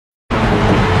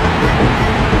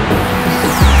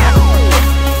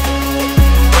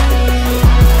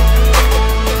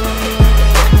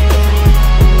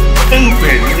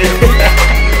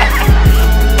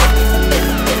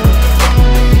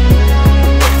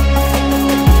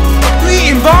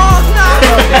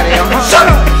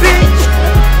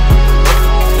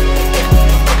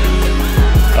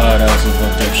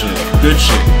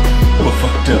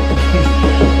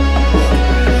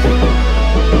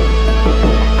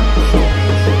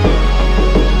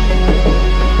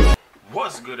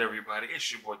good, everybody?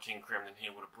 It's your boy King Cramden here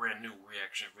with a brand new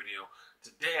reaction video.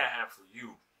 Today I have for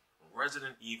you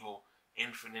Resident Evil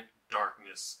Infinite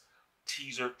Darkness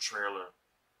teaser trailer.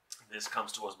 This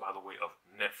comes to us by the way of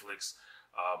Netflix.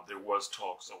 There was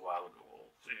talks a while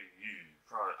ago.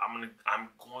 I'm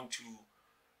going to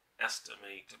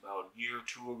estimate about a year or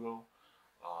two ago,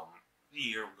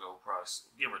 probably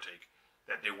give or take,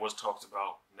 that there was talks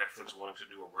about Netflix wanting to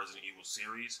do a Resident Evil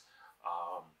series.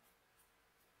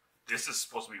 This is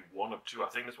supposed to be one of two. I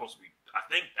think they're supposed to be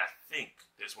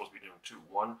doing two.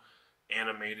 One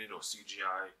animated or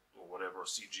CGI or whatever,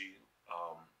 CG,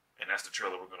 and that's the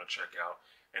trailer we're gonna check out.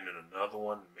 And then another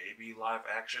one, maybe live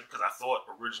action, because I thought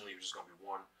originally it was just gonna be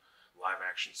one live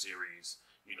action series.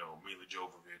 You know, Mila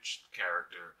Jovovich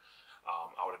character.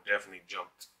 I would have definitely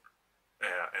jumped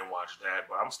and watched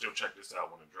that, but I'm still check this out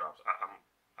when it drops.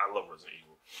 I love Resident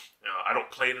Evil. I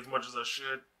don't play it as much as I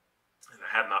should. And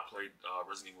I have not played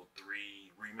Resident Evil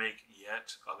 3 Remake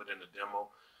yet, other than the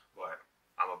demo. But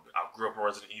I grew up in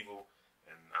Resident Evil,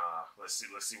 and let's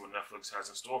see what Netflix has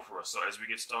in store for us. So as we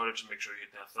get started, just make sure you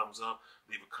hit that thumbs up,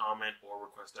 leave a comment or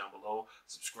request down below,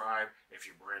 subscribe if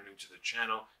you're brand new to the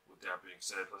channel. With that being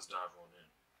said, let's dive on in.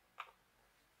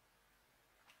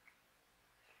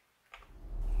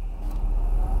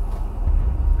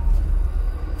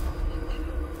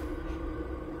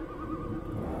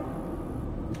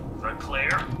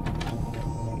 Claire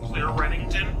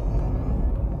Reddington.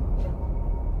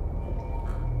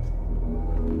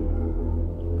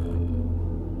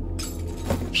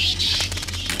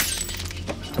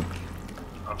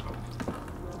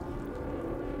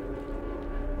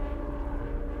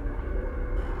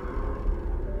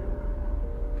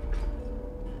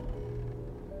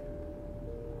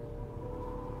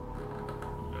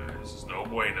 This is no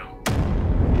bueno.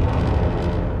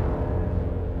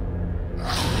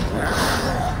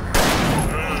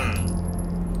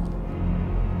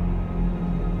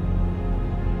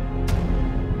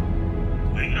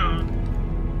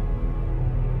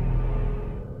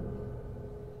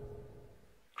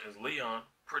 Leon,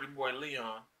 pretty boy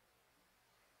Leon.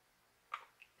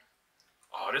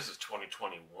 Oh, this is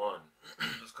 2021.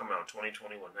 This coming out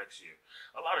 2021 next year.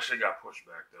 A lot of shit got pushed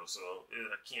back though, so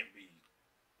I can't be,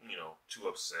 too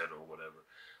upset or whatever.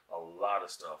 A lot of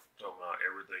stuff. I'm talking about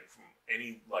everything from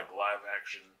any like live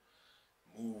action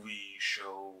movie,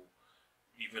 show,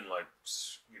 even like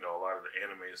a lot of the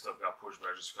animated stuff got pushed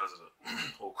back just because of the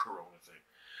whole Corona thing.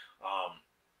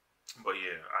 But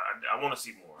yeah, I want to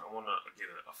see more. I want to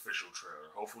get an official trailer.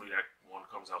 Hopefully that one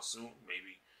comes out soon.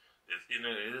 Maybe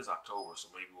it is October, so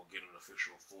maybe we'll get an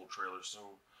official full trailer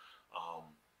soon.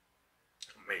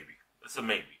 Maybe. It's a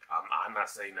maybe. I'm not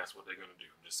saying that's what they're going to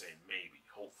do. I'm just saying maybe,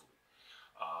 hopefully.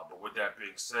 But with that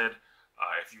being said,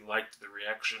 if you liked the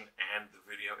reaction and the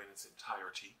video in its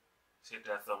entirety, hit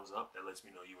that thumbs up. That lets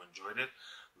me know you enjoyed it.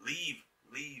 Leave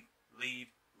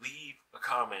a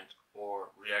comment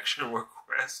or reaction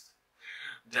request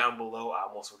down below. I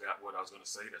almost forgot what I was going to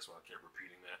say. That's why I kept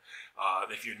repeating that.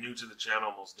 If you're new to the channel,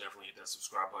 most definitely hit that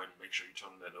subscribe button. Make sure you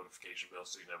turn on that notification bell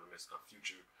so you never miss a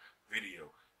future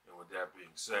video. And with that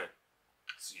being said,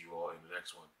 see you all in the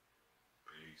next one.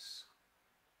 Peace.